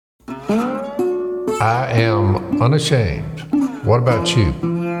I am unashamed. What about you?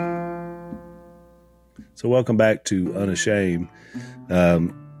 So welcome back to Unashamed.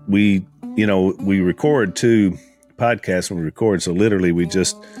 We record 2 podcasts when we record. So literally we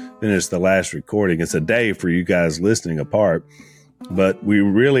just finished the last recording. It's a day for you guys listening apart, but we're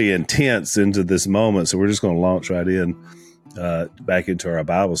really intense into this moment. So we're just going to launch right in back into our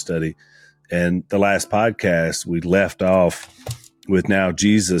Bible study. And the last podcast we left off with now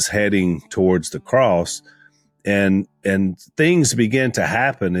Jesus heading towards the cross, and things begin to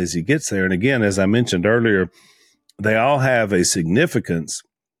happen as he gets there. And again, as I mentioned earlier, they all have a significance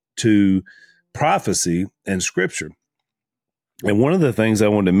to prophecy and scripture. And one of the things I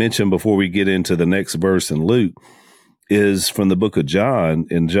wanted to mention before we get into the next verse in Luke is from the book of John,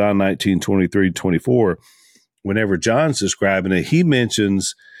 in John 19:23-24. Whenever John's describing it, he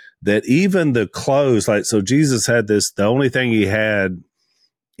mentions that even the clothes, so Jesus had this, the only thing he had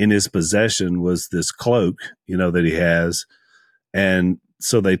in his possession was this cloak, that he has. And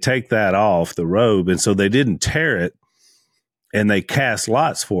so they take that off, the robe, and so they didn't tear it, and they cast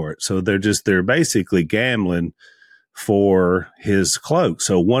lots for it. So they're basically gambling for his cloak.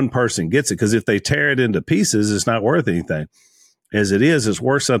 So one person gets it, because if they tear it into pieces, it's not worth anything. As it is, it's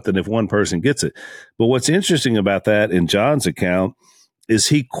worth something if one person gets it. But what's interesting about that in John's account is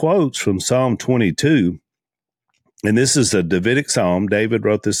he quotes from Psalm 22, and this is a Davidic psalm. David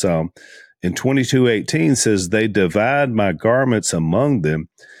wrote this psalm. In 22:18 says, "They divide my garments among them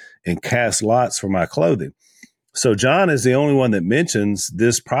and cast lots for my clothing." So John is the only one that mentions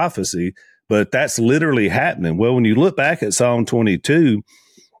this prophecy, but that's literally happening. Well, when you look back at Psalm 22,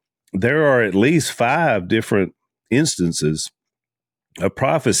 there are at least 5 different instances of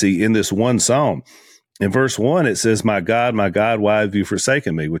prophecy in this one psalm. In verse 1, it says, my God, why have you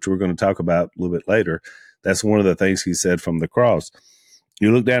forsaken me?" Which we're going to talk about a little bit later. That's one of the things he said from the cross.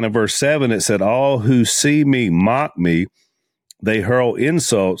 You look down at verse 7, it said, "All who see me mock me. They hurl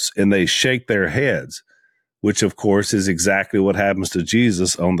insults and they shake their heads," which, of course, is exactly what happens to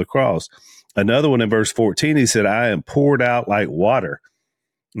Jesus on the cross. Another one in verse 14, he said, "I am poured out like water."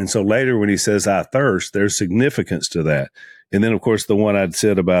 And so later when he says, "I thirst," there's significance to that. And then, of course, the one I'd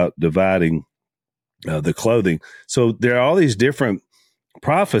said about dividing the clothing. So there are all these different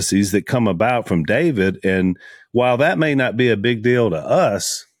prophecies that come about from David. And while that may not be a big deal to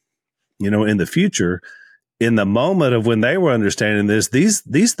us, in the future, in the moment of when they were understanding this,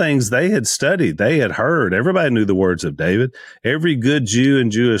 these things they had studied, they had heard. Everybody knew the words of David. Every good Jew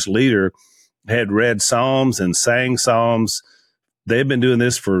and Jewish leader had read Psalms and sang Psalms. They've been doing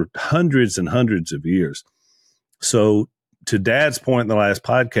this for hundreds and hundreds of years. So to Dad's point in the last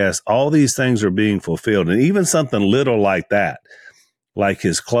podcast, all these things are being fulfilled. And even something little like that, like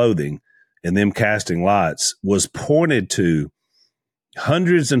his clothing and them casting lots, was pointed to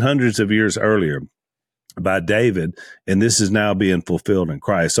hundreds and hundreds of years earlier by David. And this is now being fulfilled in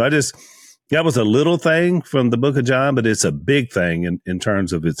Christ. So that was a little thing from the book of John, but it's a big thing in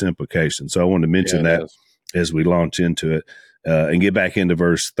terms of its implications. So I want to mention that as we launch into it and get back into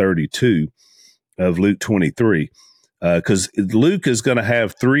verse 32 of Luke 23. Because Luke is going to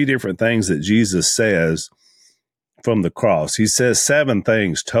have 3 different things that Jesus says from the cross. He says 7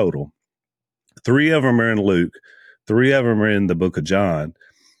 things total. 3 of them are in Luke. 3 of them are in the book of John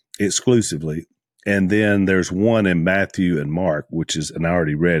exclusively. And then there's 1 in Matthew and Mark, and I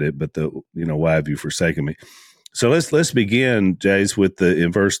already read it, but why have you forsaken me? So let's begin, Jase,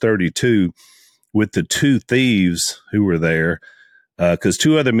 in verse 32 with the 2 thieves who were there, because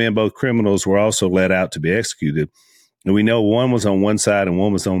 2 other men, both criminals, were also led out to be executed. And we know one was on one side and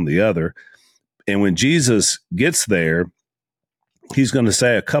one was on the other. And when Jesus gets there, he's going to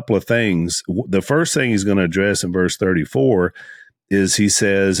say a couple of things. The first thing he's going to address in verse 34 is he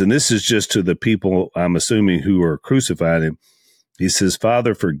says, and this is just to the people, I'm assuming, who are crucifying him. He says,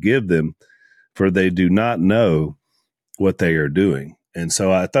 "Father, forgive them, for they do not know what they are doing." And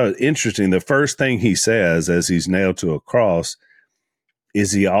so I thought it interesting. The first thing he says as he's nailed to a cross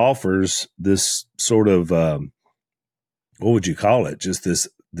is he offers this sort of, what would you call it? Just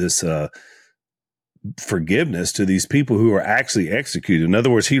this forgiveness to these people who are actually executed. In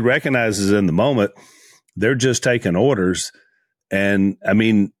other words, he recognizes in the moment they're just taking orders. And I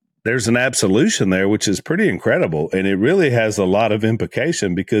mean, there's an absolution there, which is pretty incredible. And it really has a lot of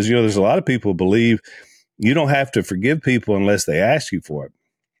implication because, there's a lot of people believe you don't have to forgive people unless they ask you for it.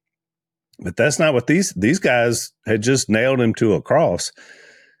 But that's not what these guys had just nailed him to a cross.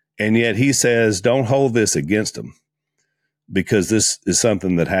 And yet he says, don't hold this against them, because this is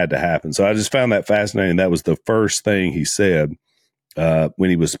something that had to happen. So I just found that fascinating. That was the first thing he said when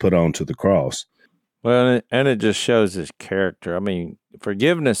he was put onto the cross. Well, and it just shows his character. I mean,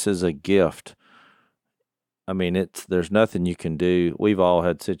 forgiveness is a gift I mean, there's nothing you can do. We've all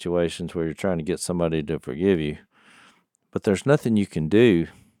had situations where you're trying to get somebody to forgive you, but there's nothing you can do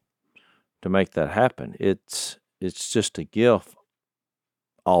to make that happen. It's just a gift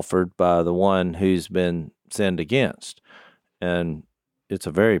offered by the one who's been sinned against. And it's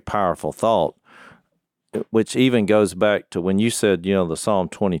a very powerful thought, which even goes back to when you said, the Psalm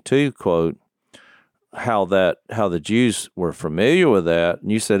 22 quote, how the Jews were familiar with that.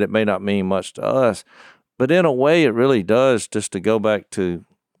 And you said it may not mean much to us, but in a way it really does, just to go back to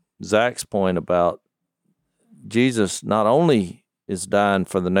Zach's point about Jesus not only is dying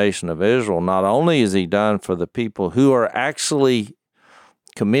for the nation of Israel, not only is he dying for the people who are actually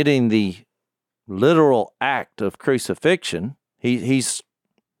committing the literal act of crucifixion, he's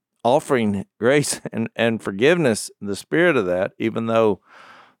offering grace and forgiveness, the spirit of that, even though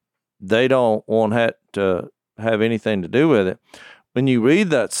they don't want to have anything to do with it. When you read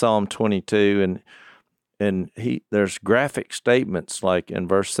that Psalm 22 and there's graphic statements like in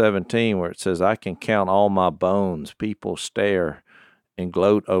verse 17 where it says, I can count all my bones. People stare and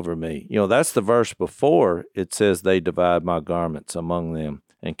gloat over me. That's the verse before it says they divide my garments among them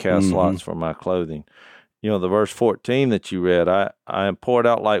and cast lots for my clothing. The verse 14 that you read, I am poured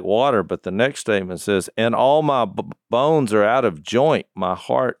out like water, but the next statement says, and all my bones are out of joint. My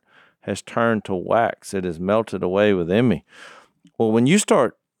heart has turned to wax. It has melted away within me. Well, when you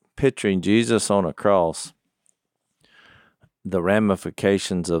start picturing Jesus on a cross, the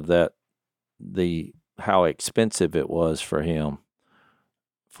ramifications of that, how expensive it was for him,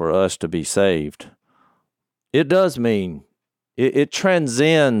 for us to be saved, it does mean it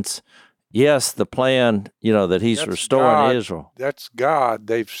transcends, yes, the plan, that he's restoring God. Israel. That's God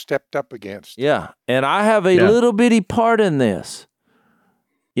they've stepped up against. Yeah. And I have a little bitty part in this,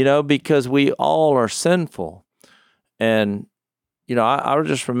 because we all are sinful. And, I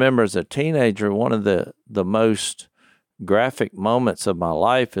just remember as a teenager, one of the most graphic moments of my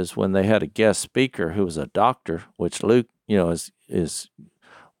life is when they had a guest speaker who was a doctor, which Luke, is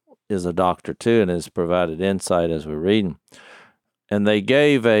a doctor too, and has provided insight as we're reading. And they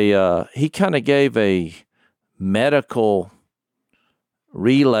gave he kind of gave a medical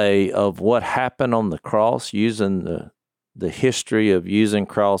relay of what happened on the cross, using the history of using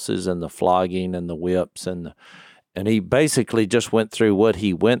crosses and the flogging and the whips and he basically just went through what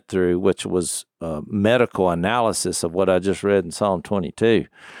he went through, which was a medical analysis of what I just read in Psalm 22.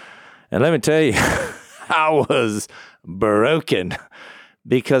 And let me tell you, I was broken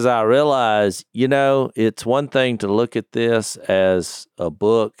because I realized, it's one thing to look at this as a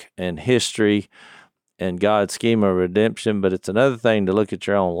book and history and God's scheme of redemption, but it's another thing to look at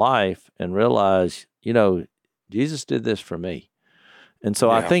your own life and realize, Jesus did this for me. And so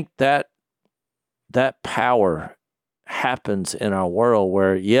I think that power happens in our world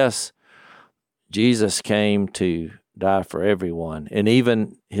where, yes, Jesus came to die for everyone, and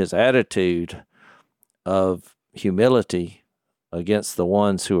even his attitude of humility against the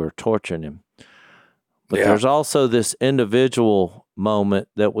ones who are torturing him. But there's also this individual moment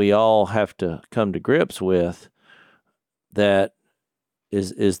that we all have to come to grips with, that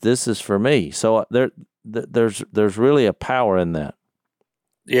is this is for me. So there's really a power in that.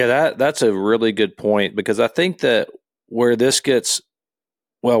 Yeah, that's a really good point, because I think that where this gets,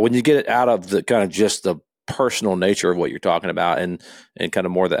 when you get it out of the kind of just the personal nature of what you're talking about and kind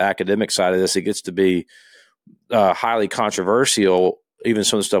of more the academic side of this, it gets to be highly controversial, even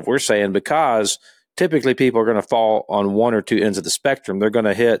some of the stuff we're saying, because typically people are going to fall on one or two ends of the spectrum. They're going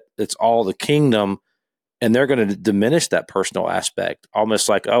to hit, it's all the kingdom, and they're going to diminish that personal aspect, almost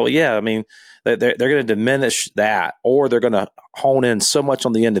like, oh yeah, I mean, they're going to diminish that, or they're going to hone in so much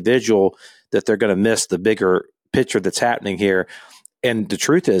on the individual that they're going to miss the bigger picture that's happening here. And the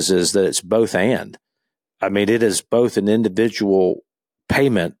truth is that it's both and. I mean, it is both an individual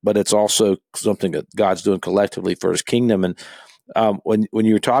payment, but it's also something that God's doing collectively for his kingdom. And when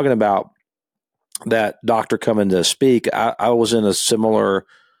you were talking about that doctor coming to speak, I was in a similar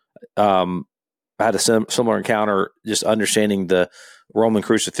I had a similar encounter, just understanding the Roman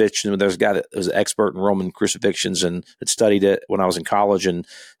crucifixion. There's a guy that was an expert in Roman crucifixions and had studied it when I was in college and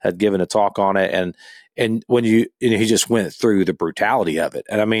had given a talk on it. And when he just went through the brutality of it.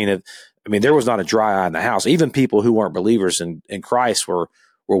 And I mean, there was not a dry eye in the house. Even people who weren't believers in Christ were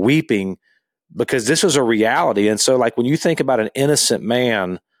weeping, because this was a reality. And so, like, when you think about an innocent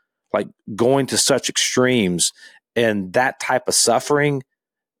man, like, going to such extremes and that type of suffering,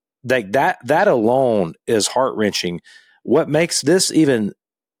 like that alone is heart-wrenching. What makes this even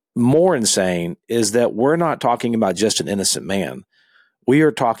more insane is that we're not talking about just an innocent man. We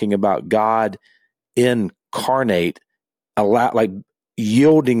are talking about God incarnate, like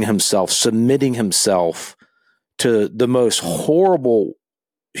yielding himself, submitting himself to the most horrible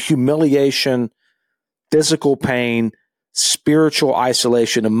humiliation, physical pain, spiritual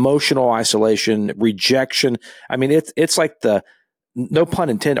isolation, emotional isolation, rejection. I mean, it's like the, no pun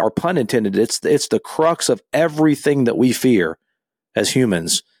intended or pun intended, it's the crux of everything that we fear as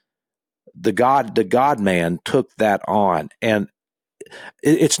humans. The God man took that on, and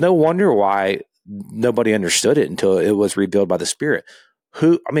it's no wonder why nobody understood it until it was revealed by the Spirit.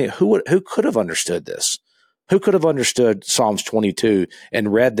 Who could have understood this? Who could have understood Psalms 22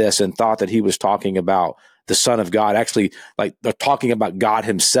 and read this and thought that he was talking about the Son of God, actually, like they're talking about God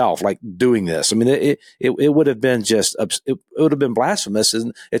himself, like doing this? I mean, it would have been it would have been blasphemous,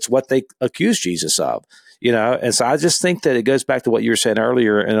 and it's what they accused Jesus of, And so I just think that it goes back to what you were saying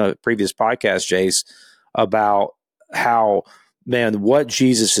earlier in a previous podcast, Jase, about how, man, what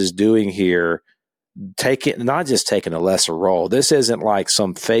Jesus is doing here, not just taking a lesser role. This isn't like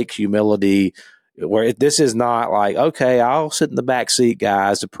some fake humility where this is not like, okay, I'll sit in the back seat,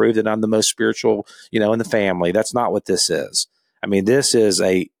 guys, to prove that I'm the most spiritual, in the family. That's not what this is. I mean, this is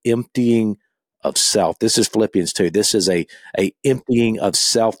a emptying of self. This is Philippians 2. This is a emptying of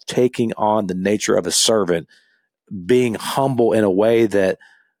self, taking on the nature of a servant, being humble in a way that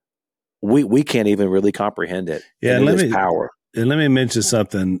we can't even really comprehend it. Yeah, and it is power. And let me mention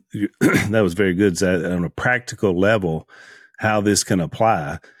something that was very good, Zach, on a practical level, how this can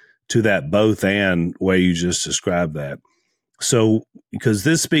apply to that both and way you just described that. So, because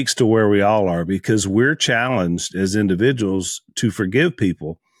this speaks to where we all are, because we're challenged as individuals to forgive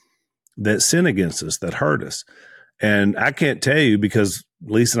people that sin against us, that hurt us. And I can't tell you, because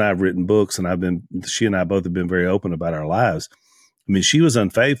Lisa and I have written books, and she and I both have been very open about our lives. I mean, she was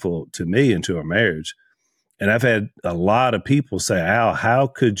unfaithful to me and to our marriage. And I've had a lot of people say, Al, how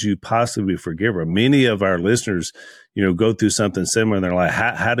could you possibly forgive her? Many of our listeners, go through something similar, and they're like,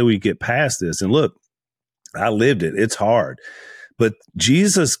 how do we get past this? And look, I lived it. It's hard. But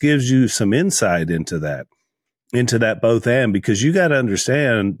Jesus gives you some insight into that both and, because you got to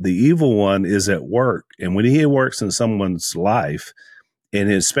understand the evil one is at work. And when he works in someone's life,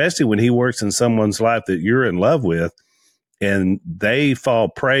 and especially when he works in someone's life that you're in love with, and they fall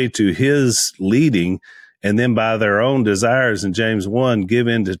prey to his leading, and then by their own desires in James 1, give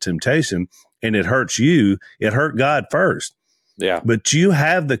in to temptation, and it hurts you, it hurt God first. Yeah. But you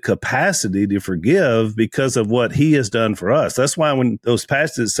have the capacity to forgive because of what he has done for us. That's why when those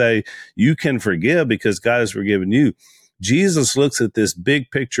passages say you can forgive because God has forgiven you, Jesus looks at this big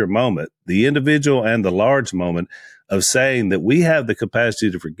picture moment, the individual and the large moment, of saying that we have the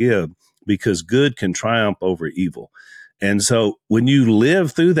capacity to forgive because good can triumph over evil. And so when you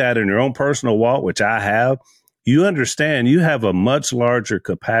live through that in your own personal walk, which I have, you understand you have a much larger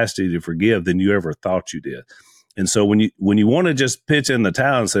capacity to forgive than you ever thought you did. And so when you want to just pitch in the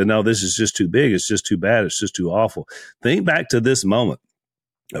towel and say, no, this is just too big, it's just too bad, it's just too awful, think back to this moment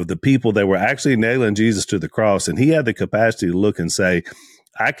of the people that were actually nailing Jesus to the cross, and he had the capacity to look and say,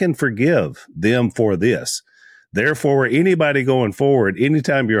 I can forgive them for this. Therefore, anybody going forward,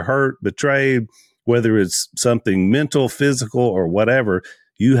 anytime you're hurt, betrayed, whether it's something mental, physical, or whatever,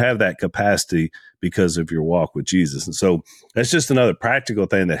 you have that capacity because of your walk with Jesus. And so that's just another practical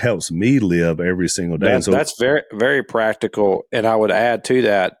thing that helps me live every single day. That's very, very practical. And I would add to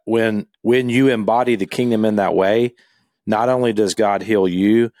that, when you embody the kingdom in that way, not only does God heal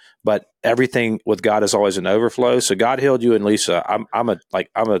you, but everything with God is always an overflow. So God healed you and Lisa.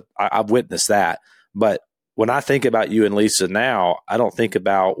 I've witnessed that. But when I think about you and Lisa now, I don't think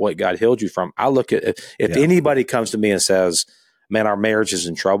about what God healed you from. I look at if anybody comes to me and says, man, our marriage is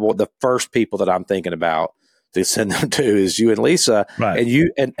in trouble, the first people that I'm thinking about to send them to is you and Lisa. Right.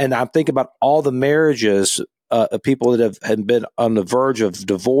 And I'm thinking about all the marriages of people that have been on the verge of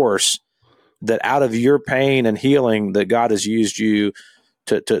divorce, that out of your pain and healing that God has used you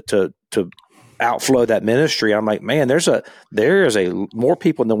to outflow that ministry. I'm like, man, there is more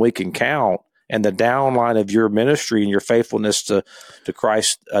people than we can count. And the downline of your ministry and your faithfulness to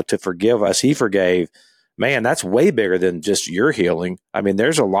Christ to forgive us, he forgave, man, that's way bigger than just your healing. I mean,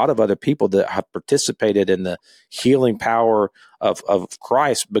 there's a lot of other people that have participated in the healing power of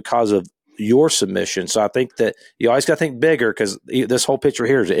Christ because of your submission. So I think that you always got to think bigger, because this whole picture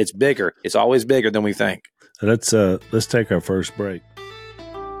here, it's bigger. It's always bigger than we think. Let's take our first break.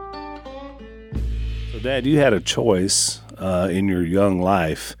 So, Dad, you had a choice in your young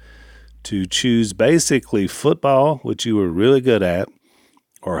life to choose basically football, which you were really good at,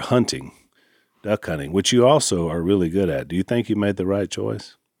 or hunting, duck hunting, which you also are really good at. Do you think you made the right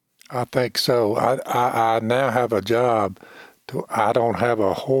choice? I think so. I now have a job. I don't have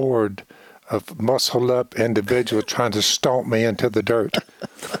a horde of muscle-up individuals trying to stomp me into the dirt.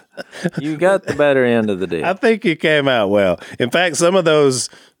 You got the better end of the deal. I think you came out well. In fact, some of those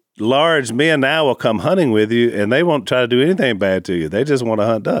large men now will come hunting with you, and they won't try to do anything bad to you. They just want to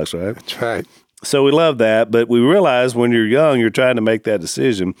hunt ducks, right? That's right. So we love that, but we realize when you're young, you're trying to make that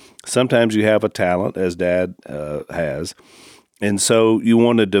decision. Sometimes you have a talent, as Dad has, and so you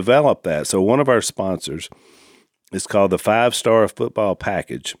want to develop that. So one of our sponsors is called the 5-Star Football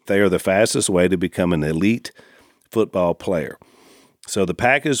Package. They are the fastest way to become an elite football player. So the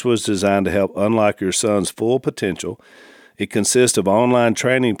package was designed to help unlock your son's full potential. It consists of online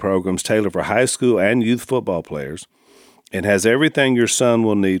training programs tailored for high school and youth football players and has everything your son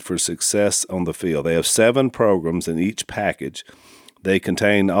will need for success on the field. They have 7 programs in each package. They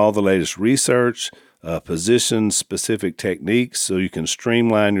contain all the latest research, position-specific techniques so you can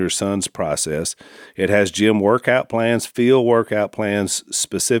streamline your son's process. It has gym workout plans, field workout plans,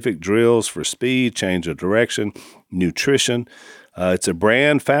 specific drills for speed, change of direction, nutrition. It's a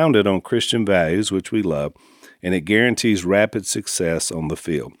brand founded on Christian values, which we love, and it guarantees rapid success on the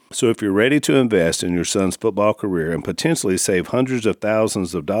field. So if you're ready to invest in your son's football career and potentially save hundreds of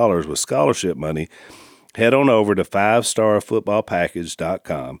thousands of dollars with scholarship money, head on over to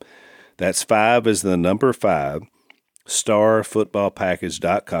 5starfootballpackage.com. That's 5 is the number 5,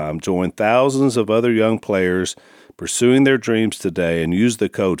 starfootballpackage.com. Join thousands of other young players pursuing their dreams today and use the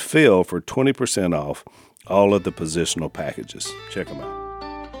code PHIL for 20% off all of the positional packages. Check them out.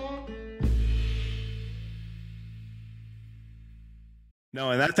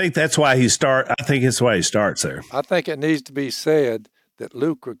 No, and I think that's why he starts there. I think it needs to be said that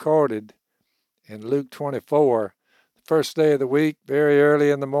Luke recorded in Luke 24, the first day of the week, very early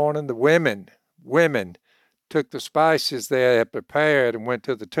in the morning, the women took the spices they had prepared and went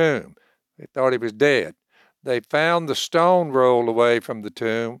to the tomb. They thought he was dead. They found the stone rolled away from the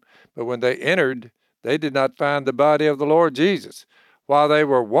tomb, but when they entered, they did not find the body of the Lord Jesus. While they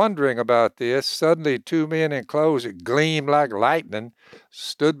were wondering about this, suddenly 2 men in clothes that gleamed like lightning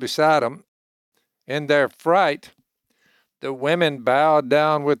stood beside them. In their fright, the women bowed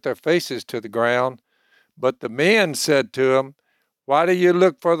down with their faces to the ground, but the men said to them, "Why do you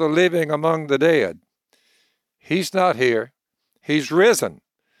look for the living among the dead? He's not here. He's risen.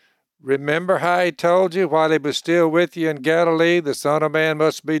 Remember how he told you while he was still with you in Galilee, the Son of Man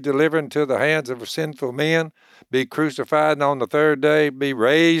must be delivered into the hands of sinful men, be crucified, and on the 3rd day be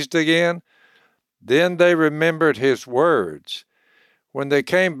raised again?" Then they remembered his words. When they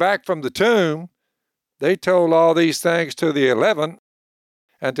came back from the tomb, they told all these things to the 11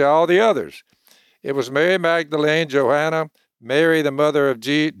 and to all the others. It was Mary Magdalene, Joanna, Mary the mother of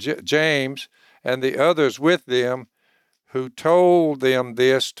James, and the others with them who told the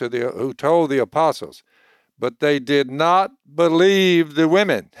apostles. But they did not believe the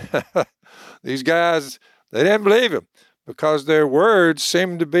women. These guys, they didn't believe him because their words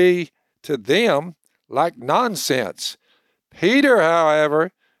seemed to be to them like nonsense. Peter,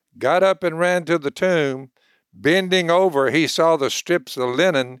 however, got up and ran to the tomb. Bending over, he saw the strips of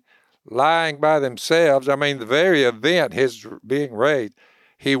linen lying by themselves. I mean, the very event, his being raised.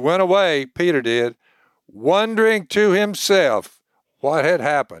 He went away, Peter did, wondering to himself what had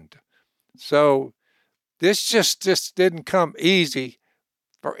happened. So this just didn't come easy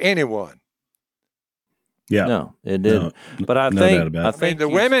for anyone. Yeah. No, it didn't. No, but I think the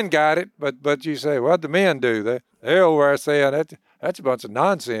women got it, but you say, what'd the men do? They're over there saying that's a bunch of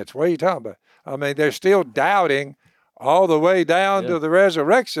nonsense. What are you talking about? I mean, they're still doubting all the way down to the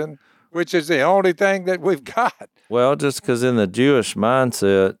resurrection, which is the only thing that we've got. Well, just because in the Jewish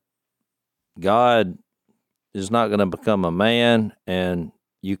mindset, God is not going to become a man, and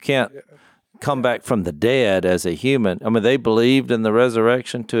you can't come back from the dead as a human. I mean, they believed in the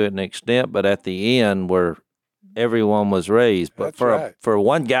resurrection to an extent, but at the end where everyone was raised. But for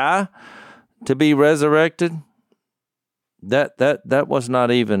one guy to be resurrected, that was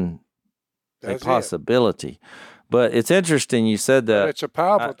not even a possibility. But it's interesting you said that. But it's a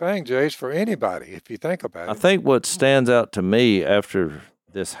powerful thing, Jase, for anybody, if you think about it. I think what stands out to me after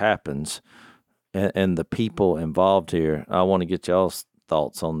this happens and the people involved here, I want to get y'all's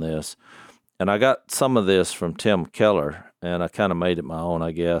thoughts on this. And I got some of this from Tim Keller, and I kind of made it my own,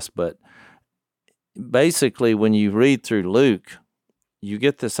 I guess. But basically, when you read through Luke, you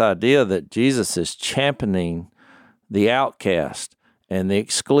get this idea that Jesus is championing the outcast and the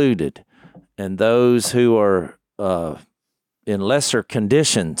excluded and those who are in lesser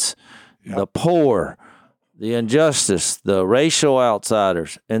conditions, the poor, the injustice, the racial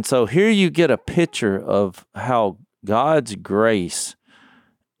outsiders. And so here you get a picture of how God's grace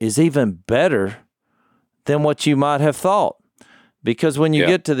is even better than what you might have thought. Because when you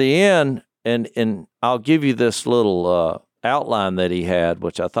get to the end, and I'll give you this little outline that he had,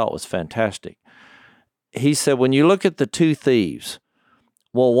 which I thought was fantastic. He said, when you look at the two thieves,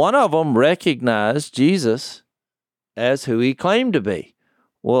 well, one of them recognized Jesus as who he claimed to be.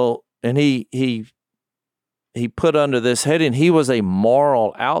 Well, and he put under this heading, he was a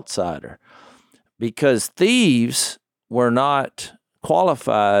moral outsider, because thieves were not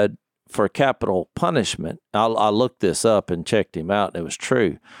qualified for capital punishment. I looked this up and checked him out, and it was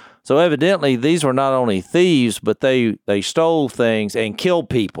true. So evidently, these were not only thieves, but they stole things and killed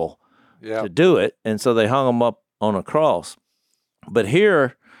people to do it, and so they hung them up on a cross. But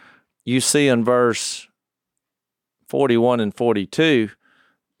here you see in verse 41 and 42,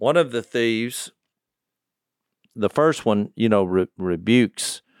 one of the thieves, the first one,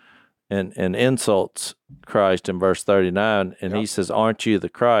 rebukes and insults Christ in verse 39, and he says, "Aren't you the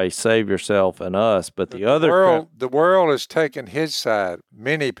Christ? Save yourself and us." But the world has taken his side.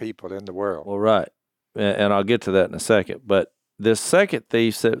 Many people in the world. Well, right, and I'll get to that in a second. But this second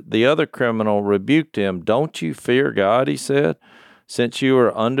thief said, the other criminal rebuked him. "Don't you fear God?" he said, "since you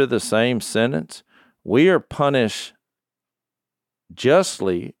are under the same sentence. We are punished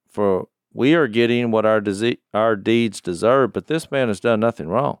justly, for we are getting what our deeds deserve, but this man has done nothing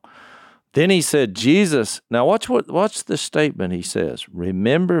wrong." Then he said, "Jesus," now watch the statement he says,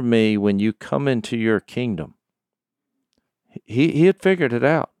 "remember me when you come into your kingdom." He had figured it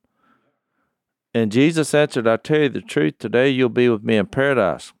out. And Jesus answered, "I tell you the truth, today you'll be with me in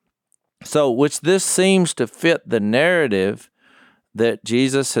paradise." So, which this seems to fit the narrative that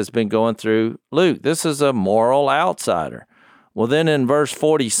Jesus has been going through Luke. This is a moral outsider. Well, then in verse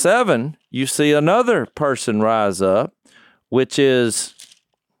 47, you see another person rise up, which is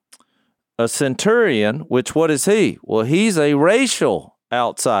a centurion, which what is he? Well, he's a racial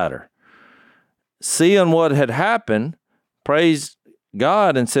outsider. Seeing what had happened, praised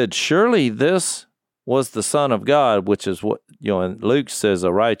God and said, "Surely this was the Son of God," which is what, and Luke says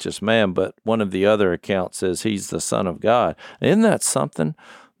a righteous man, but one of the other accounts says he's the Son of God. Isn't that something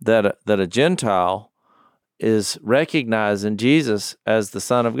that a Gentile is recognizing Jesus as the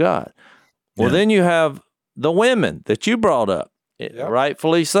Son of God? Well, then you have the women that you brought up.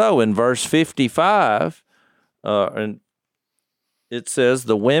 Rightfully so. In verse 55, and it says,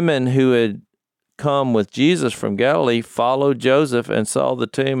 "The women who had come with Jesus from Galilee followed Joseph and saw the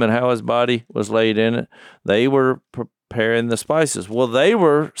tomb and how his body was laid in it. They were preparing the spices." Well, they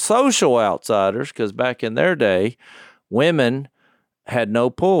were social outsiders, because back in their day, women had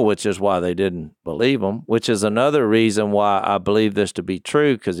no pull, which is why they didn't believe them, which is another reason why I believe this to be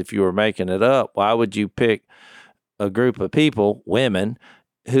true, because if you were making it up, why would you pick a group of people, women,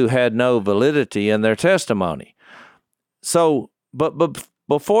 who had no validity in their testimony? So, but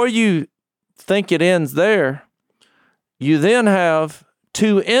before you think it ends there, you then have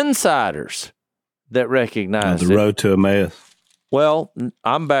two insiders that recognize the road to Emmaus. Well,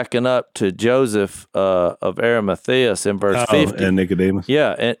 I'm backing up to Joseph of Arimathea in verse 50. And Nicodemus.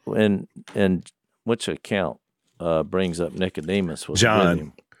 Yeah, and which account brings up Nicodemus? Was John. with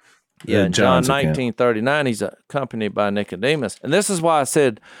him. Yeah, in John 19:39, he's accompanied by Nicodemus. And this is why I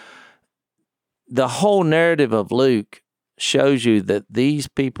said the whole narrative of Luke shows you that these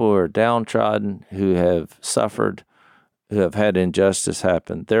people who are downtrodden, who have suffered, who have had injustice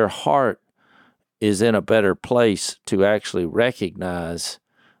happen, their heart is in a better place to actually recognize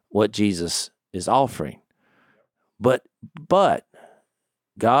what Jesus is offering. But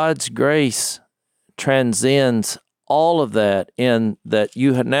God's grace transcends all of that, in that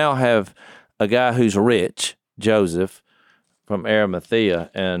you now have a guy who's rich, Joseph from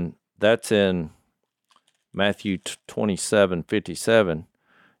Arimathea, and that's in Matthew 27:57.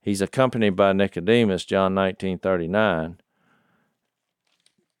 He's accompanied by Nicodemus, John 19:39.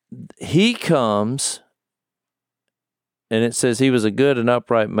 He comes, and it says he was a good and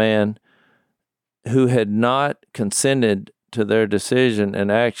upright man who had not consented to their decision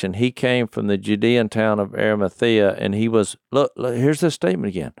and action. He came from the Judean town of Arimathea, and he was, look, here's the statement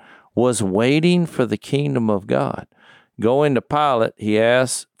again, was waiting for the kingdom of God. Going to Pilate, he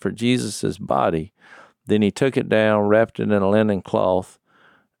asked for Jesus' body. Then he took it down, wrapped it in a linen cloth,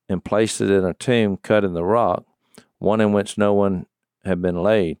 and placed it in a tomb cut in the rock, one in which no one had been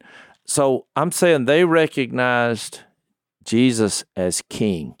laid. So I'm saying they recognized Jesus as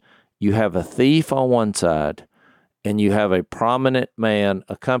king. You have a thief on one side, and you have a prominent man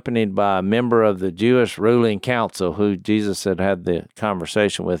accompanied by a member of the Jewish ruling council who Jesus had the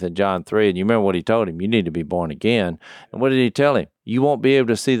conversation with in John 3. And you remember what he told him? You need to be born again. And what did he tell him? You won't be able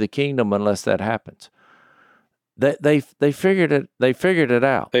to see the kingdom unless that happens. They figured it. They figured it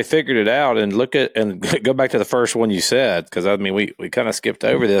out. They figured it out, and look at and go back to the first one you said, because I mean we kind of skipped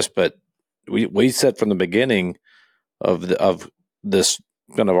over this, but we said from the beginning of this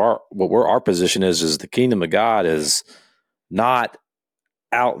kind of our position is the kingdom of God is not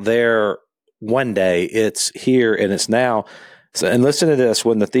out there one day. It's here and it's now. So, and listen to this: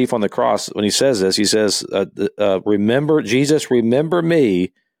 when the thief on the cross, when he says this, he says, "Remember, Jesus, remember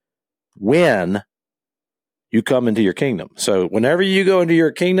me when you come into your kingdom." So whenever you go into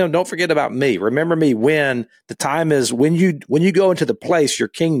your kingdom, don't forget about me. Remember me when the time is when you go into the place, your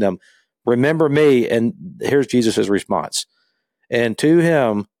kingdom, remember me. And here's Jesus' response. And to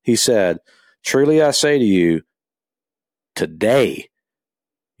him, he said, "Truly I say to you, today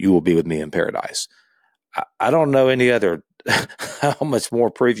you will be with me in paradise." I don't know any other, how much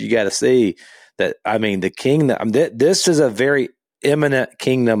more proof you got to see that, I mean, the kingdom, this is a very imminent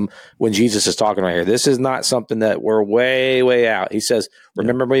kingdom when Jesus is talking right here. This is not something that we're way, way out. He says,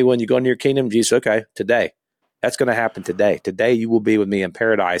 remember me when you go into your kingdom? Jesus, okay, today. That's going to happen today. Today you will be with me in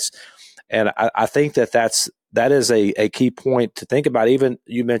paradise. And I think that is a key point to think about. Even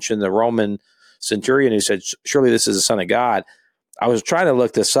you mentioned the Roman centurion who said, surely this is the Son of God. I was trying to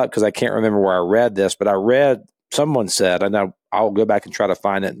look this up because I can't remember where I read this, but I read someone said, and I'll go back and try to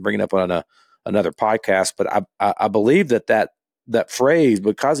find it and bring it up on another podcast. But I believe that phrase,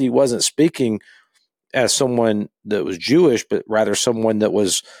 because he wasn't speaking as someone that was Jewish, but rather someone that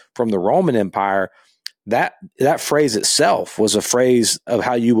was from the Roman Empire, that phrase itself was a phrase of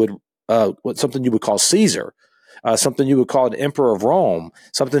how you would something you would call Caesar, something you would call an emperor of Rome,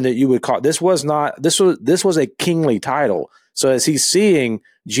 something that you would call this was a kingly title. So as he's seeing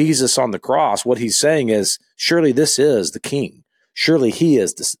Jesus on the cross, what he's saying is, surely this is the king. Surely he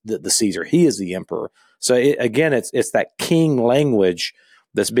is the Caesar. He is the emperor. So again, it's that king language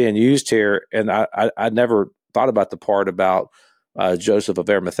that's being used here. And I never thought about the part about Joseph of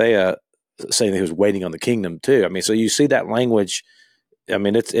Arimathea saying that he was waiting on the kingdom too. I mean, so you see that language. I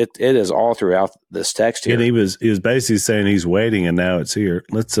mean, it is all throughout this text here. And he was basically saying he's waiting, and now it's here.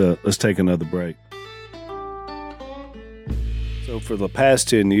 Let's take another break. So for the past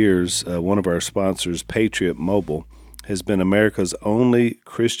 10 years, one of our sponsors, Patriot Mobile, has been America's only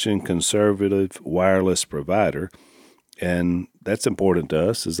Christian conservative wireless provider. And that's important to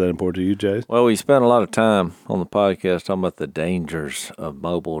us. Is that important to you, Jase? Well, we spent a lot of time on the podcast talking about the dangers of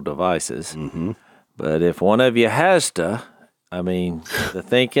mobile devices. Mm-hmm. But if one of you has to, I mean, the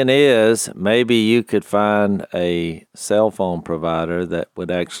thinking is maybe you could find a cell phone provider that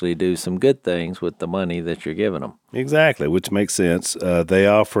would actually do some good things with the money that you're giving them. Exactly, which makes sense. They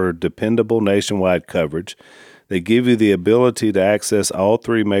offer dependable nationwide coverage. They give you the ability to access all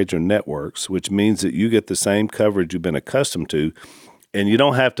three major networks, which means that you get the same coverage you've been accustomed to, and you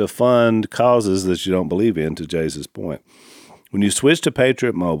don't have to fund causes that you don't believe in, to Jase's point. When you switch to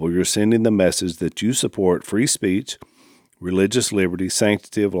Patriot Mobile, you're sending the message that you support free speech, religious liberty,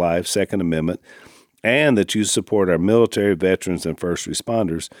 sanctity of life, Second Amendment, and that you support our military, veterans, and first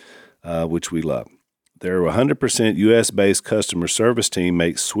responders, which we love. Their 100% U.S.-based customer service team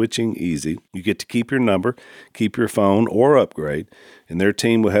makes switching easy. You get to keep your number, keep your phone, or upgrade, and their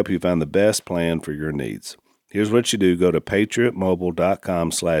team will help you find the best plan for your needs. Here's what you do. Go to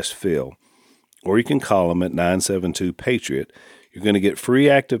patriotmobile.com/Phil, or you can call them at 972-PATRIOT. You're going to get free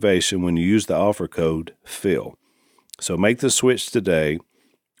activation when you use the offer code PHIL. So make the switch today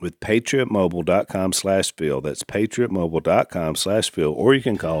with patriotmobile.com/Phil. That's patriotmobile.com/Phil, or you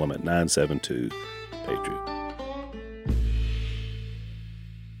can call them at 972-PATRIOT.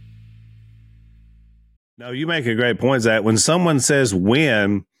 Now, you make a great point, Zach. When someone says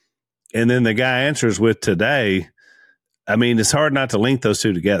when, and then the guy answers with today, I mean, it's hard not to link those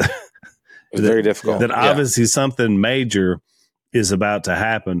two together. It's very difficult. That obviously something major is about to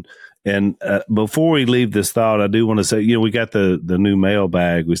happen. And before we leave this thought, I do want to say, we got the new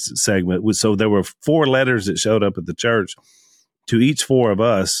mailbag segment. So there were 4 letters that showed up at the church to each 4 of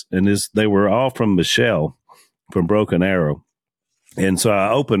us, and they were all from Michelle from Broken Arrow. And so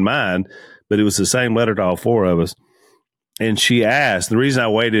I opened mine, but it was the same letter to all 4 of us. And she asked, the reason I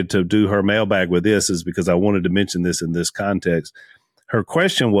waited to do her mailbag with this is because I wanted to mention this in this context. Her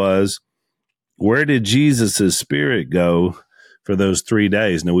question was, where did Jesus' spirit go for those 3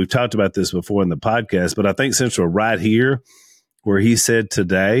 days? Now, we've talked about this before in the podcast, but I think since we're right here where he said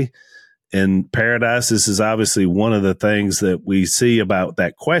today in paradise, this is obviously one of the things that we see about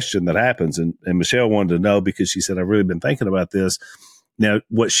that question that happens. And Michelle wanted to know because she said, I've really been thinking about this. Now,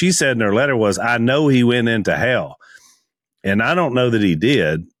 what she said in her letter was, I know he went into hell. And I don't know that he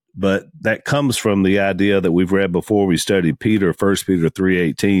did, but that comes from the idea that we've read before. We studied 1 Peter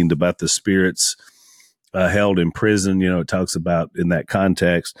 3:18 about the spirits held in prison. It talks about in that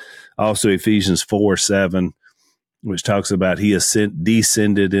context. Also Ephesians 4:7, which talks about he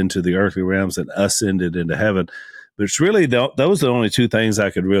descended into the earthly realms and ascended into heaven. But it's really those are the only two things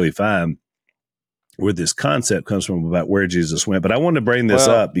I could really find where this concept comes from about where Jesus went. But I wanted to bring this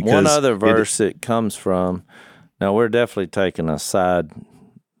up because one other verse it comes from. Now we're definitely taking a side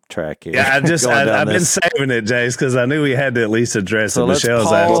track here. Yeah, I've been saving it, Jase, because I knew we had to at least address so Michelle's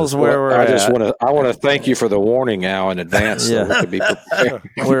pause where we're I at. just want to thank you for the warning now in advance. So we could be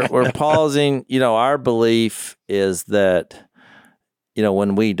prepared. we're pausing. Our belief is that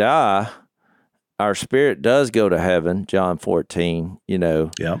when we die, our spirit does go to heaven. John 14.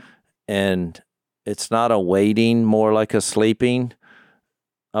 Yeah, and it's not a waiting, more like a sleeping,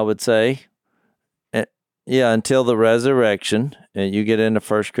 I would say. Until the resurrection. And you get into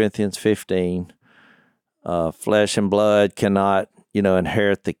 1 Corinthians 15. Flesh and blood cannot,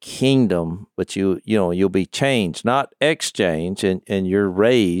 inherit the kingdom, but you'll be changed, not exchanged, and you're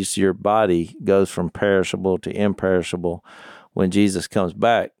raised. Your body goes from perishable to imperishable when Jesus comes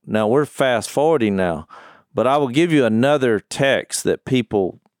back. Now, we're fast forwarding now, but I will give you another text that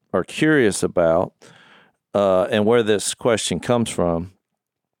people are curious about and where this question comes from.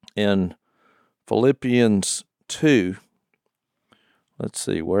 In Philippians 2, let's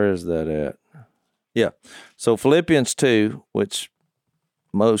see, where is that at? Yeah, so Philippians 2, which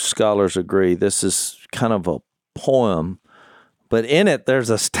most scholars agree, this is kind of a poem, but in it there's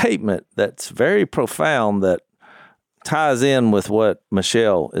a statement that's very profound that ties in with what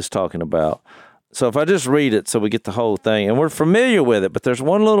Michelle is talking about. So if I just read it so we get the whole thing, and we're familiar with it, but there's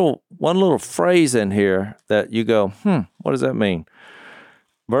one little phrase in here that you go, what does that mean?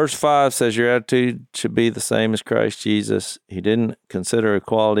 Verse 5 says, your attitude should be the same as Christ Jesus. He didn't consider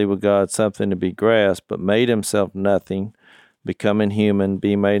equality with God something to be grasped, but made himself nothing, becoming human,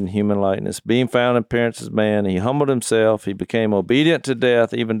 being made in human likeness, being found in appearance as man. He humbled himself. He became obedient to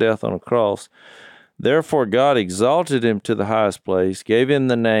death, even death on a cross. Therefore, God exalted him to the highest place, gave him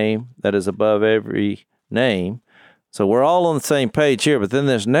the name that is above every name. So we're all on the same page here. But then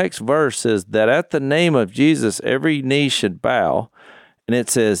this next verse says that at the name of Jesus, every knee should bow. And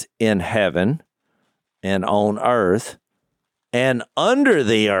it says, in heaven and on earth and under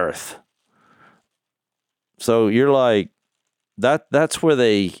the earth. So you're like, that's where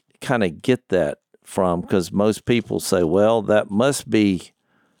they kind of get that from, because most people say, well, that must be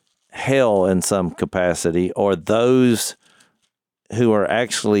hell in some capacity, or those who are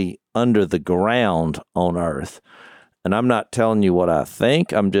actually under the ground on earth. And I'm not telling you what I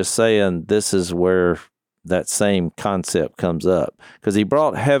think. I'm just saying this is where that same concept comes up, because he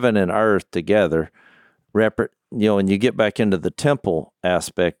brought heaven and earth together, and you get back into the temple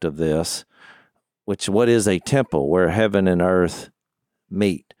aspect of this, which what is a temple where heaven and earth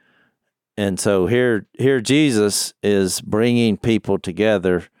meet. And so here Jesus is bringing people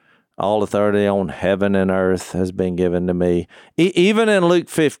together. All authority on heaven and earth has been given to me. Even in Luke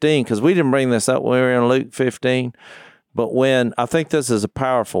 15, because we didn't bring this up when we were in Luke 15, but I think this is a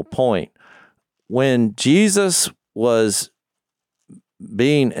powerful point. When Jesus was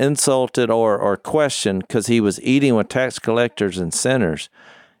being insulted or questioned because he was eating with tax collectors and sinners,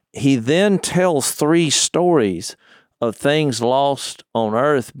 he then tells 3 stories of things lost on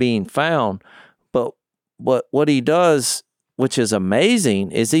earth being found. But what he does, which is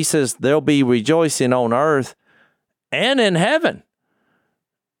amazing, is he says there'll be rejoicing on earth and in heaven.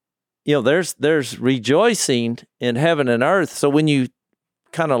 There's rejoicing in heaven and earth. So when you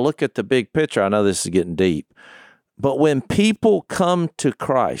kind of look at the big picture, I know this is getting deep, but when people come to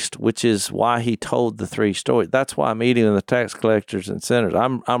Christ, which is why he told the 3 stories, that's why I'm eating with the tax collectors and sinners.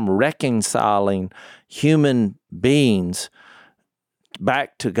 I'm reconciling human beings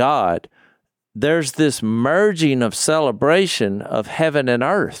back to God. There's this merging of celebration of heaven and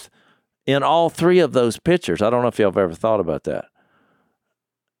earth in all 3 of those pictures. I don't know if y'all have ever thought about that.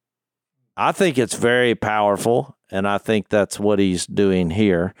 I think it's very powerful, and I think that's what he's doing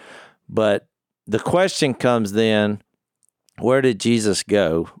here. But the question comes then, where did Jesus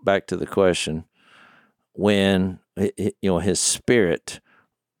go? Back to the question, when his spirit,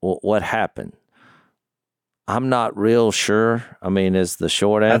 what happened? I'm not real sure. I mean, is the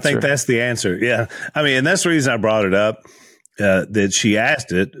short answer. I think that's the answer. Yeah. I mean, and that's the reason I brought it up, that she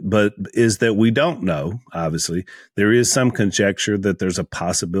asked it, but is that we don't know, obviously. There is some conjecture that there's a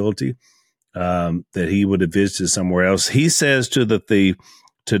possibility that he would have visited somewhere else. He says to the thief,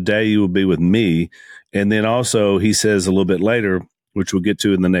 today you will be with me. And then also he says a little bit later, which we'll get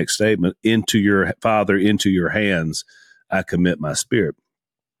to in the next statement, into your Father, into your hands, I commit my spirit.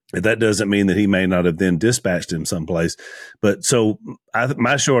 That doesn't mean that he may not have then dispatched him someplace. But so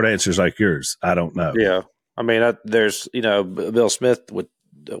my short answer is like yours. I don't know. Yeah. I mean, there's, Bill Smith,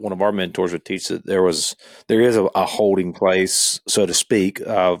 one of our mentors, would teach that there is a holding place, so to speak,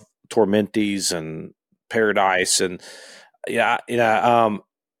 of tormentees and paradise. And yeah,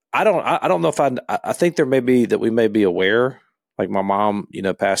 I don't know if I think there may be that we may be aware. Like my mom,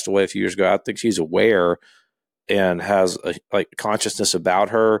 passed away a few years ago. I think she's aware and has a consciousness about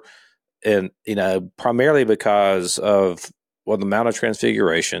her, and primarily because of the Mount of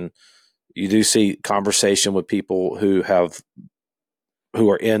Transfiguration. You do see conversation with people who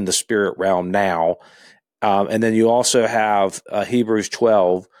are in the spirit realm now, and then you also have Hebrews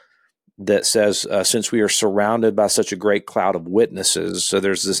 12 that says, "Since we are surrounded by such a great cloud of witnesses," so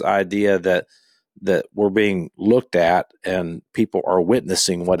there's this idea that we're being looked at and people are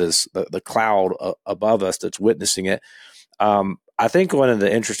witnessing what is the cloud above us that's witnessing it. I think one of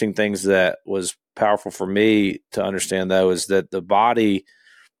the interesting things that was powerful for me to understand, though, is that the body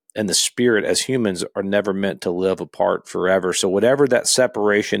and the spirit as humans are never meant to live apart forever. So whatever that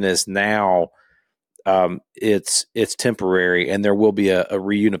separation is now, it's temporary, and there will be a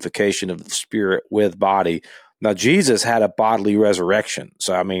reunification of the spirit with body. Now, Jesus had a bodily resurrection.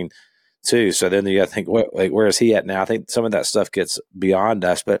 So, I mean, too. So then you got to think, where is he at now? I think some of that stuff gets beyond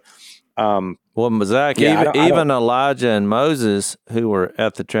us. But well, Zach, even Elijah and Moses, who were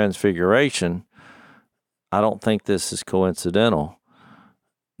at the Transfiguration, I don't think this is coincidental.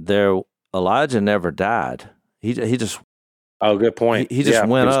 Elijah never died. He just good point. He just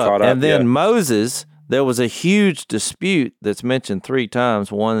went up. And then Moses, there was a huge dispute that's mentioned 3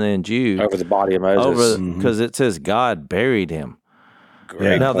 times, one in Jude, over the body of Moses, because it says God buried him.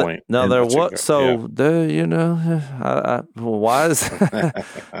 Great point. Why is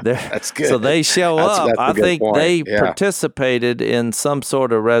that's good? So they show up. That's I think they participated in some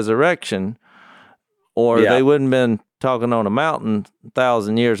sort of resurrection, or they wouldn't have been talking on a mountain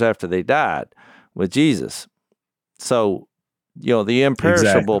 1,000 years after they died with Jesus. So, the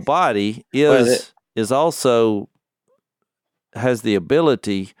imperishable body is also has the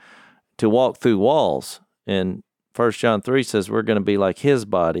ability to walk through walls. And 1 John 3 says we're going to be like his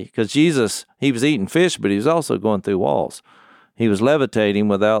body, because Jesus, he was eating fish, but he was also going through walls. He was levitating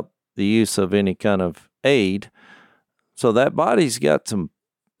without the use of any kind of aid. So that body's got some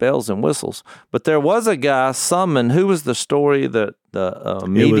bells and whistles. But there was a guy summoned. Who was the story that the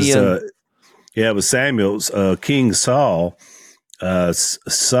Median? It was Samuel's King Saul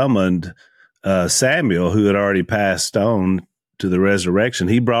summoned Samuel, who had already passed on to the resurrection.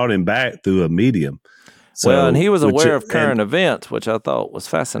 He brought him back through a medium. So, and he was aware of current events, which I thought was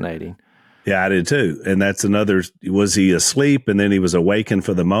fascinating. Yeah, I did too. And that's another, was he asleep and then he was awakened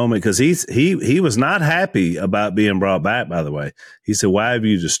for the moment? Because he was not happy about being brought back, by the way. He said, "Why have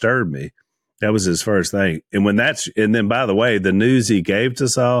you disturbed me?" That was his first thing. And then by the way, the news he gave to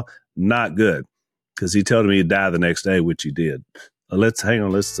Saul, not good, because he told him he'd die the next day, which he did. Let's take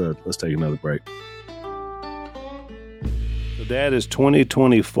another break. So Dad, is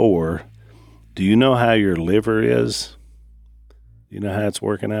 2024. Do you know how your liver is? You know how it's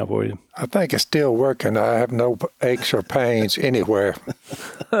working out for you? I think it's still working. I have no aches or pains anywhere.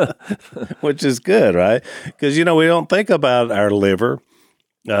 Which is good, right? Because, we don't think about our liver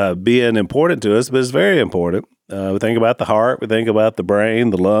being important to us, but it's very important. We think about the heart, we think about the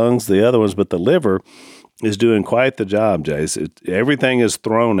brain, the lungs, the other ones, but the liver is doing quite the job, Jase. Everything is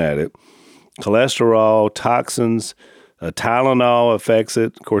thrown at it. Cholesterol, toxins, Tylenol affects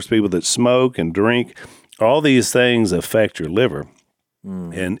it. Of course, people that smoke and drink, all these things affect your liver,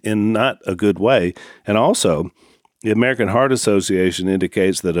 and in not a good way. And also, the American Heart Association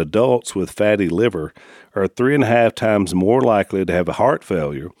indicates that adults with fatty liver are 3.5 times more likely to have a heart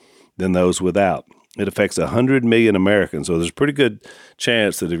failure than those without. It affects 100 million Americans. So there's a pretty good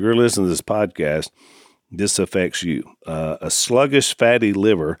chance that if you're listening to this podcast, this affects you. A sluggish fatty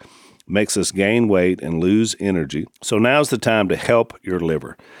liver makes us gain weight and lose energy. So now's the time to help your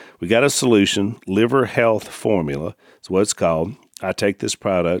liver. We got a solution, Liver Health Formula. It's what it's called. I take this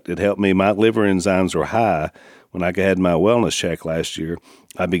product. It helped me. My liver enzymes were high when I had my wellness check last year.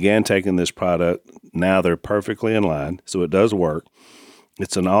 I began taking this product. Now they're perfectly in line, so it does work.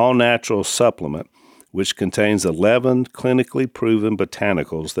 It's an all-natural supplement which contains 11 clinically proven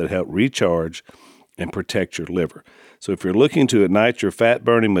botanicals that help recharge and protect your liver. So if you're looking to ignite your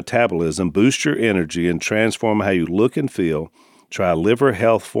fat-burning metabolism, boost your energy, and transform how you look and feel, try Liver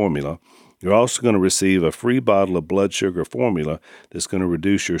Health Formula. You're also going to receive a free bottle of blood sugar formula that's going to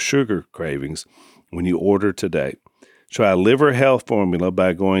reduce your sugar cravings when you order today. Try Liver Health Formula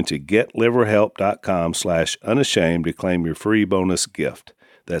by going to getliverhelp.com/unashamed to claim your free bonus gift.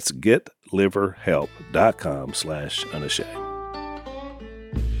 That's getliverhelp.com/unashamed.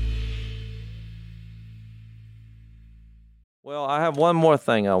 Well, I have one more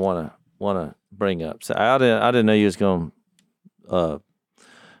thing I want to bring up. So I didn't know you was going to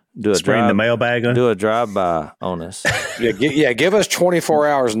Spring the mailbag on? Do a drive-by on us. Give us 24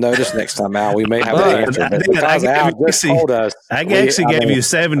 hours notice next time out. We may have an answer. I actually gave you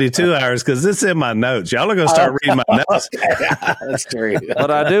 72 hours because it's in my notes. Y'all are going to start reading my notes. That's true. But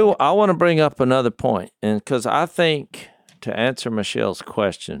I want to bring up another point, and because I think, to answer Michelle's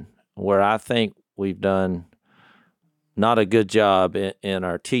question, where I think we've done not a good job in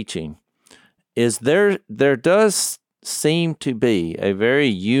our teaching, is there does seem to be a very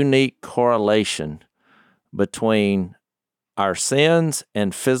unique correlation between our sins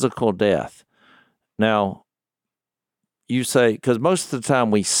and physical death. Now, you say, because most of the time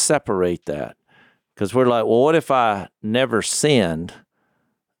we separate that, because we're like, well, what if I never sinned?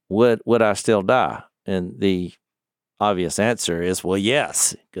 Would I still die? And the obvious answer is, well,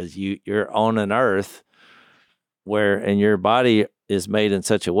 yes, because you're on an earth and your body is made in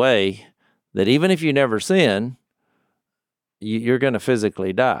such a way that even if you never sin, you're going to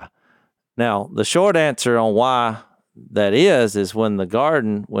physically die. Now, the short answer on why that is when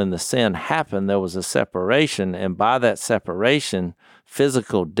the sin happened, there was a separation, and by that separation,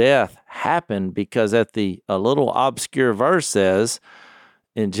 physical death happened because a little obscure verse says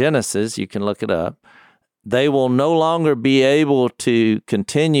in Genesis, you can look it up, they will no longer be able to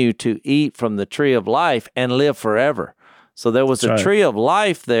continue to eat from the tree of life and live forever. So there was a tree of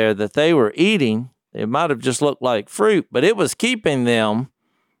life there that they were eating. It might have just looked like fruit, but it was keeping them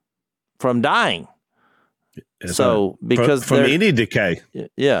from dying. So because from any decay.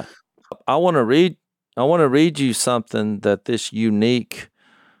 Yeah. I want to read you something that this unique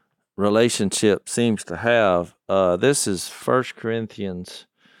relationship seems to have. This is 1 Corinthians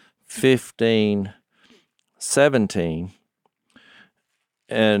 15:17.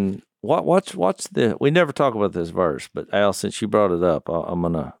 And what's the? We never talk about this verse, but Al, since you brought it up, I'm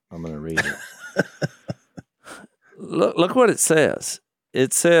gonna read it. Look what it says.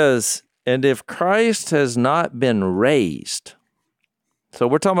 It says, "And if Christ has not been raised," so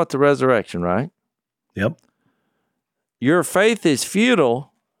we're talking about the resurrection, right? Yep. "Your faith is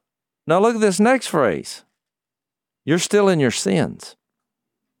futile." Now look at this next phrase. You're still in your sins.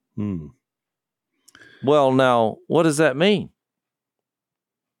 Well, now, what does that mean?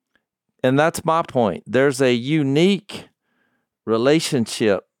 And that's my point. There's a unique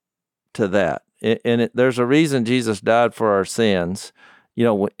relationship to that. And there's a reason Jesus died for our sins. You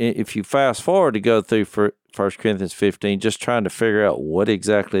know, if you fast forward to go through 1 Corinthians 15, just trying to figure out what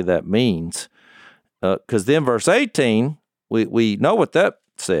exactly that means. Because then verse 18, we know what that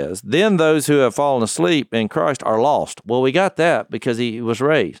says. Then those who have fallen asleep in Christ are lost. Well, we got that because he was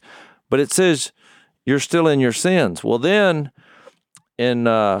raised. But it says you're still in your sins. Well, then in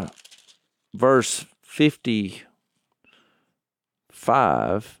verse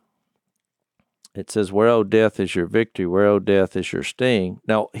 55, it says, "Where, O death, is your victory? Where, O death, is your sting?"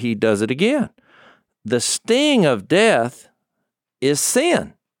 Now, he does it again. The sting of death is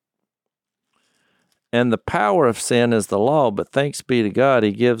sin. And the power of sin is the law, but thanks be to God,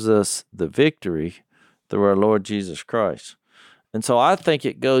 he gives us the victory through our Lord Jesus Christ. And so I think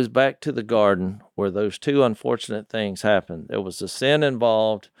it goes back to the garden where those two unfortunate things happened. There was a sin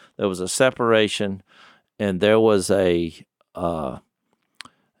involved, there was a separation, and there was a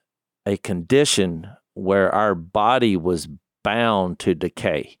condition where our body was bound to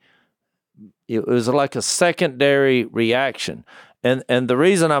decay. It was like a secondary reaction. And the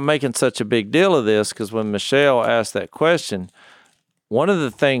reason I'm making such a big deal of this, because when Michelle asked that question, one of the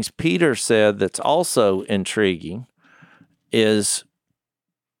things Peter said that's also intriguing is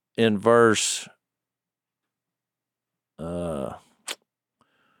in verse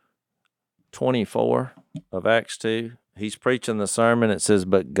 24 of Acts 2. He's preaching the sermon. It says,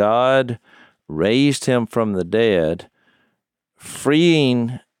 "But God raised him from the dead,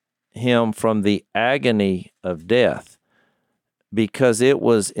 freeing him from the agony of death, because it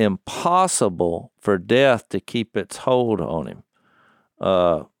was impossible for death to keep its hold on him."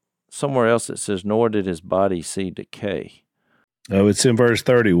 Somewhere else it says, "Nor did his body see decay." Oh, it's in verse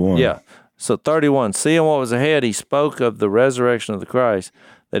 31. Yeah. So 31, "Seeing what was ahead, he spoke of the resurrection of the Christ,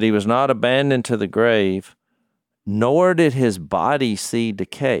 that he was not abandoned to the grave, nor did his body see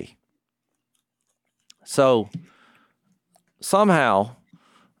decay." So somehow,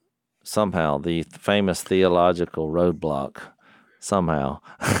 the famous theological roadblock,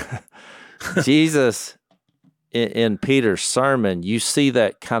 Jesus, in Peter's sermon, you see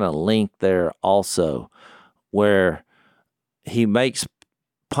that kind of link there also, where he makes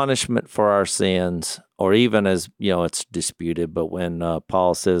punishment for our sins, or even as, it's disputed, but when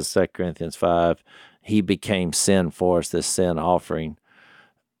Paul says, 2 Corinthians 5, he became sin for us, this sin offering.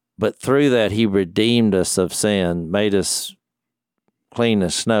 But through that, he redeemed us of sin, made us clean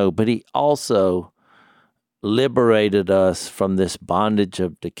as snow, but he also liberated us from this bondage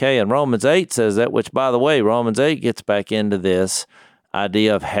of decay. And Romans 8 says that, which, by the way, Romans 8 gets back into this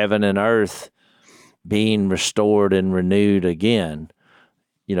idea of heaven and earth being restored and renewed again,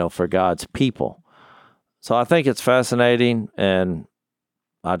 for God's people. So I think it's fascinating, and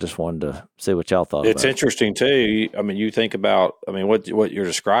I just wanted to see what y'all thought It's about interesting, too. I mean, you think about, what you're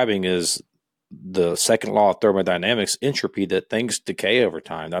describing is the second law of thermodynamics, entropy, that things decay over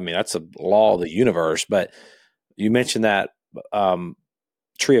time. I mean, that's a law of the universe. But you mentioned that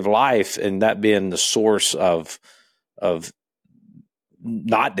tree of life, and that being the source of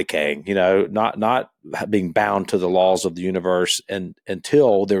not decaying, not being bound to the laws of the universe, and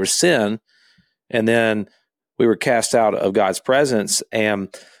until there was sin, and then we were cast out of God's presence.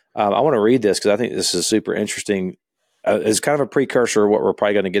 And I want to read this because I think this is super interesting. It's kind of a precursor of what we're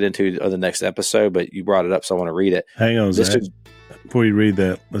probably going to get into on the next episode, but you brought it up, so I want to read it. Hang on, Zach. Before you read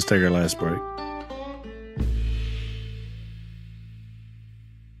that, let's take our last break.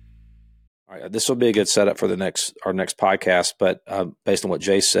 All right, this will be a good setup for our next podcast, but based on what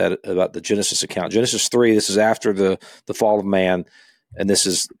Jase said about the Genesis account. Genesis 3, this is after the fall of man, and this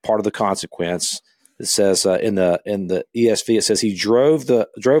is part of the consequence. It says in the ESV, it says he drove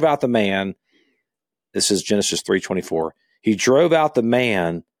out the man. This is Genesis 3:24. He drove out the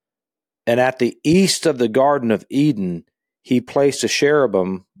man, and at the east of the Garden of Eden, he placed a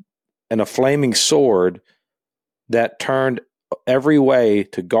cherubim and a flaming sword that turned every way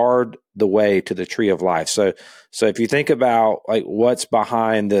to guard the way to the tree of life. So if you think about like what's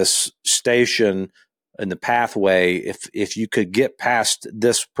behind this station and the pathway, if you could get past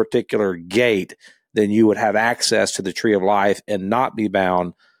this particular gate, then you would have access to the tree of life and not be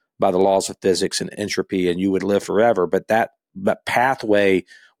bound by the laws of physics and entropy, and you would live forever. But that pathway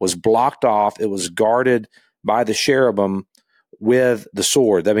was blocked off. It was guarded by the cherubim with the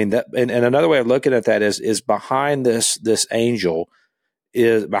sword. I mean, that, and another way of looking at that is behind this angel,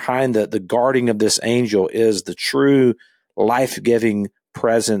 is behind the guarding of this angel is the true life-giving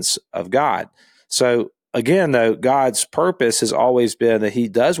presence of God. So again, though, God's purpose has always been that he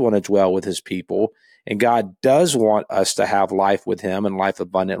does want to dwell with his people, and God does want us to have life with him and life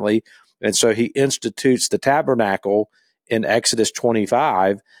abundantly. And so he institutes the tabernacle in Exodus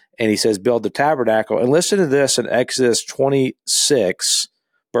 25, and he says, build the tabernacle. And listen to this in Exodus 26,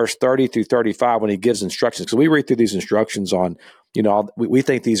 verse 30 through 35, when he gives instructions. Because we read through these instructions on, we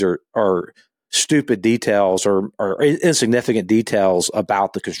think these are stupid details or insignificant details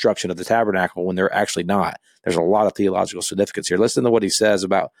about the construction of the tabernacle when they're actually not. There's a lot of theological significance here. Listen to what he says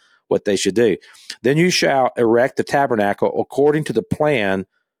about what they should do. Then you shall erect the tabernacle according to the plan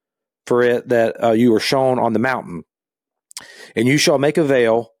for it that you were shown on the mountain. And you shall make a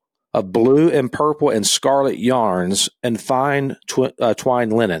veil of blue and purple and scarlet yarns and fine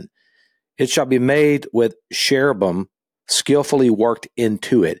twined linen. It shall be made with cherubim skillfully worked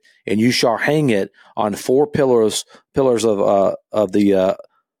into it, and you shall hang it on 4 pillars of the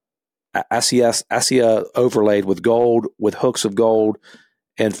assia overlaid with gold, with hooks of gold,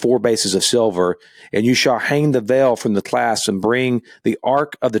 and 4 bases of silver. And you shall hang the veil from the clasps and bring the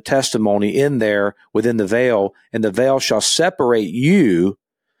ark of the testimony in there within the veil, and the veil shall separate you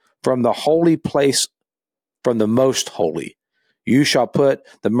from the holy place from the most holy. You shall put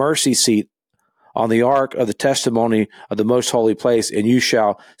the mercy seat on the ark of the testimony of the most holy place, and you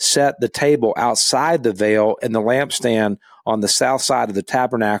shall set the table outside the veil and the lampstand on the south side of the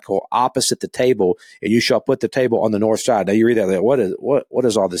tabernacle opposite the table, and you shall put the table on the north side. Now you read that, what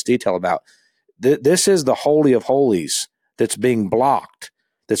is all this detail about? This is the Holy of Holies that's being blocked,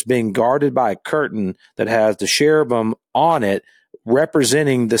 that's being guarded by a curtain that has the cherubim on it,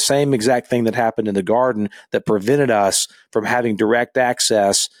 representing the same exact thing that happened in the garden that prevented us from having direct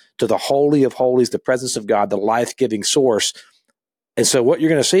access to the Holy of Holies, the presence of God, the life-giving source. And so what you're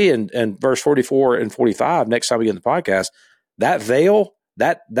going to see in verse 44 and 45, next time we get in the podcast, that veil,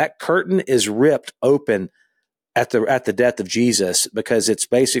 that curtain is ripped open at the death of Jesus, because it's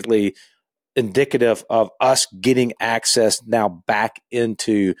basically indicative of us getting access now back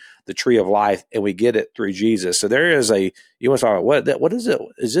into the tree of life, and we get it through Jesus. So there is you want to talk about what is it?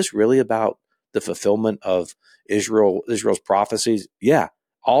 Is this really about the fulfillment of Israel's prophecies? Yeah.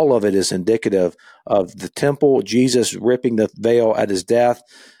 All of it is indicative of the temple, Jesus ripping the veil at his death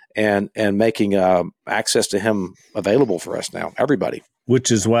and making access to him available for us now, everybody.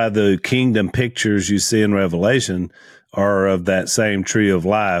 Which is why the kingdom pictures you see in Revelation are of that same tree of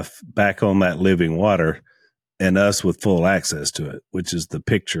life back on that living water and us with full access to it, which is the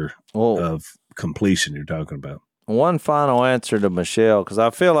picture of completion you're talking about. One final answer to Michelle, because I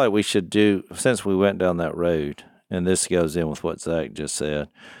feel like we should do, since we went down that road, and this goes in with what Zach just said.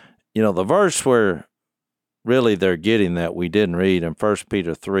 The verse where really they're getting that we didn't read in 1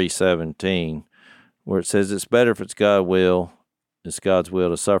 Peter 3:17, where it says it's better if it's God's will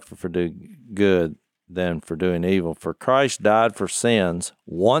to suffer for do good than for doing evil. For Christ died for sins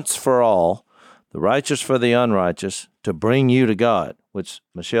once for all, the righteous for the unrighteous, to bring you to God, which,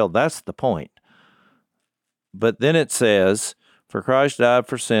 Michelle, that's the point. But then it says, for Christ died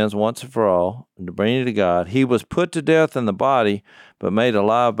for sins once and for all, and to bring you to God. He was put to death in the body, but made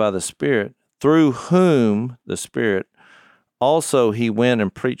alive by the Spirit, through whom the Spirit also he went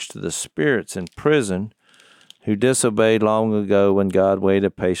and preached to the spirits in prison, who disobeyed long ago when God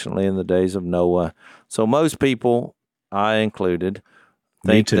waited patiently in the days of Noah. So most people, I included,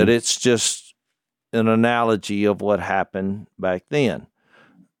 think that it's just an analogy of what happened back then.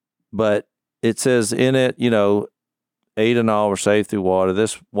 But it says in it, eight and all were saved through water.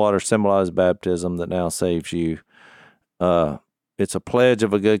 This water symbolizes baptism that now saves you. It's a pledge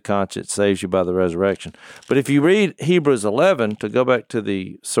of a good conscience, saves you by the resurrection. But if you read Hebrews 11, to go back to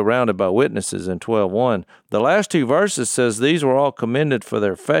the surrounded by witnesses in 12:1, the last two verses says these were all commended for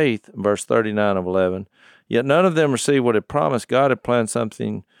their faith, verse 39 of 11. Yet none of them received what it promised. God had planned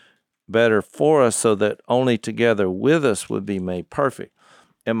something better for us so that only together with us would be made perfect.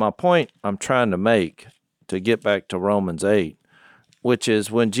 And my point I'm trying to make, to get back to Romans 8, which is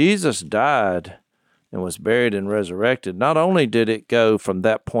when Jesus died and was buried and resurrected, not only did it go from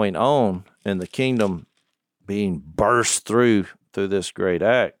that point on and the kingdom being burst through this great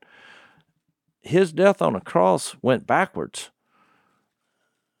act, his death on the cross went backwards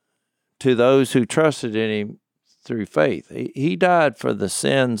to those who trusted in him through faith. He died for the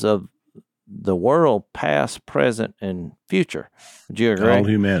sins of the world, past, present, and future. Would you agree? All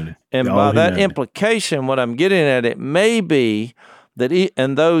humanity. And by that implication, what I'm getting at, it may be that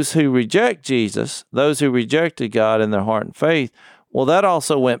and those who reject Jesus, those who rejected God in their heart and faith, well, that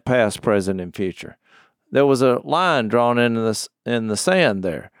also went past, present, and future. There was a line drawn in the sand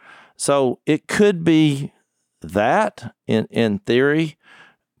there. So it could be that in theory,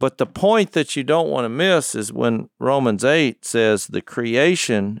 but the point that you don't want to miss is when Romans 8 says the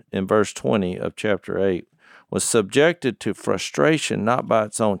creation in verse 20 of chapter 8 was subjected to frustration, not by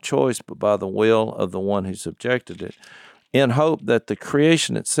its own choice, but by the will of the one who subjected it, in hope that the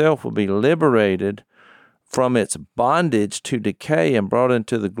creation itself will be liberated from its bondage to decay and brought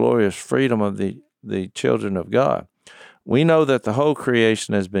into the glorious freedom of the children of God. We know that the whole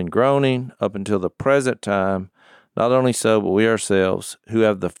creation has been groaning up until the present time. Not only so, but we ourselves, who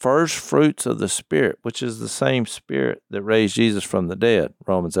have the first fruits of the Spirit, which is the same Spirit that raised Jesus from the dead,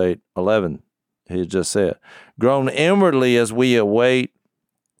 Romans 8:11, he just said, groan inwardly as we wait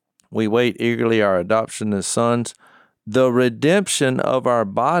eagerly our adoption as sons, the redemption of our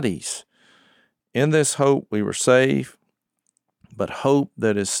bodies. In this hope we were saved, but hope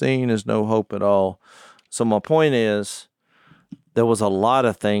that is seen is no hope at all. So my point is, there was a lot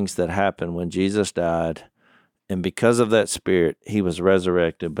of things that happened when Jesus died, and because of that Spirit, he was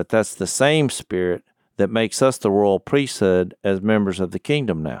resurrected. But that's the same Spirit that makes us the royal priesthood as members of the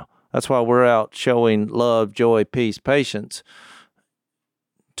kingdom now. That's why we're out showing love, joy, peace, patience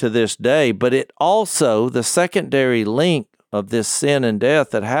to this day. But it also, the secondary link of this sin and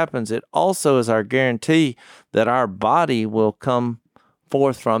death that happens, it also is our guarantee that our body will come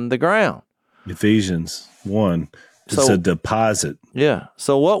forth from the ground. Ephesians 1, it's a deposit. Yeah.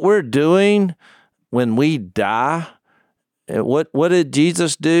 So what we're doing when we die, what did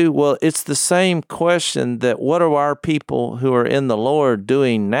Jesus do? Well, it's the same question that what are our people who are in the Lord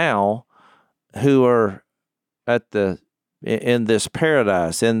doing now, who are in this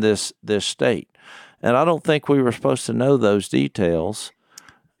paradise, in this state. And I don't think we were supposed to know those details.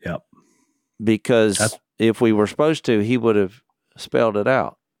 Yep. Because if we were supposed to, he would have spelled it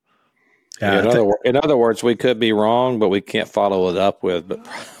out. In other words, we could be wrong, but we can't follow it up with,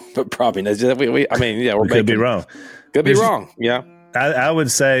 but probably not. We could be wrong. Could be wrong. Yeah. I would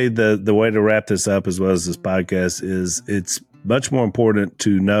say the way to wrap this up, as well as this podcast, is it's much more important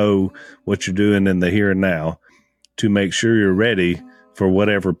to know what you're doing in the here and now to make sure you're ready for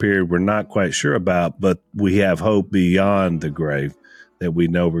whatever period we're not quite sure about, but we have hope beyond the grave that we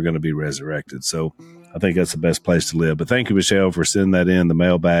know we're going to be resurrected. So I think that's the best place to live. But thank you, Michelle, for sending that in the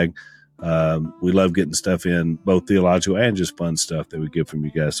mailbag. We love getting stuff in, both theological and just fun stuff that we get from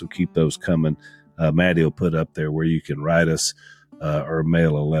you guys. So keep those coming. Maddie will put up there where you can write us or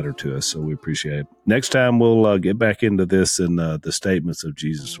mail a letter to us. So we appreciate it. Next time we'll get back into this and the statements of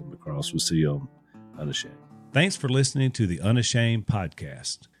Jesus from the cross. We'll see you on Unashamed. Thanks for listening to the Unashamed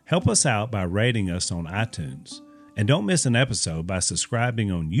podcast. Help us out by rating us on iTunes. And don't miss an episode by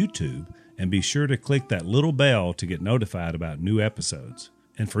subscribing on YouTube, and be sure to click that little bell to get notified about new episodes.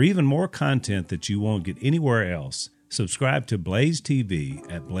 And for even more content that you won't get anywhere else, subscribe to Blaze TV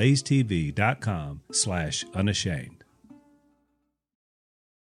at blazetv.com/unashamed.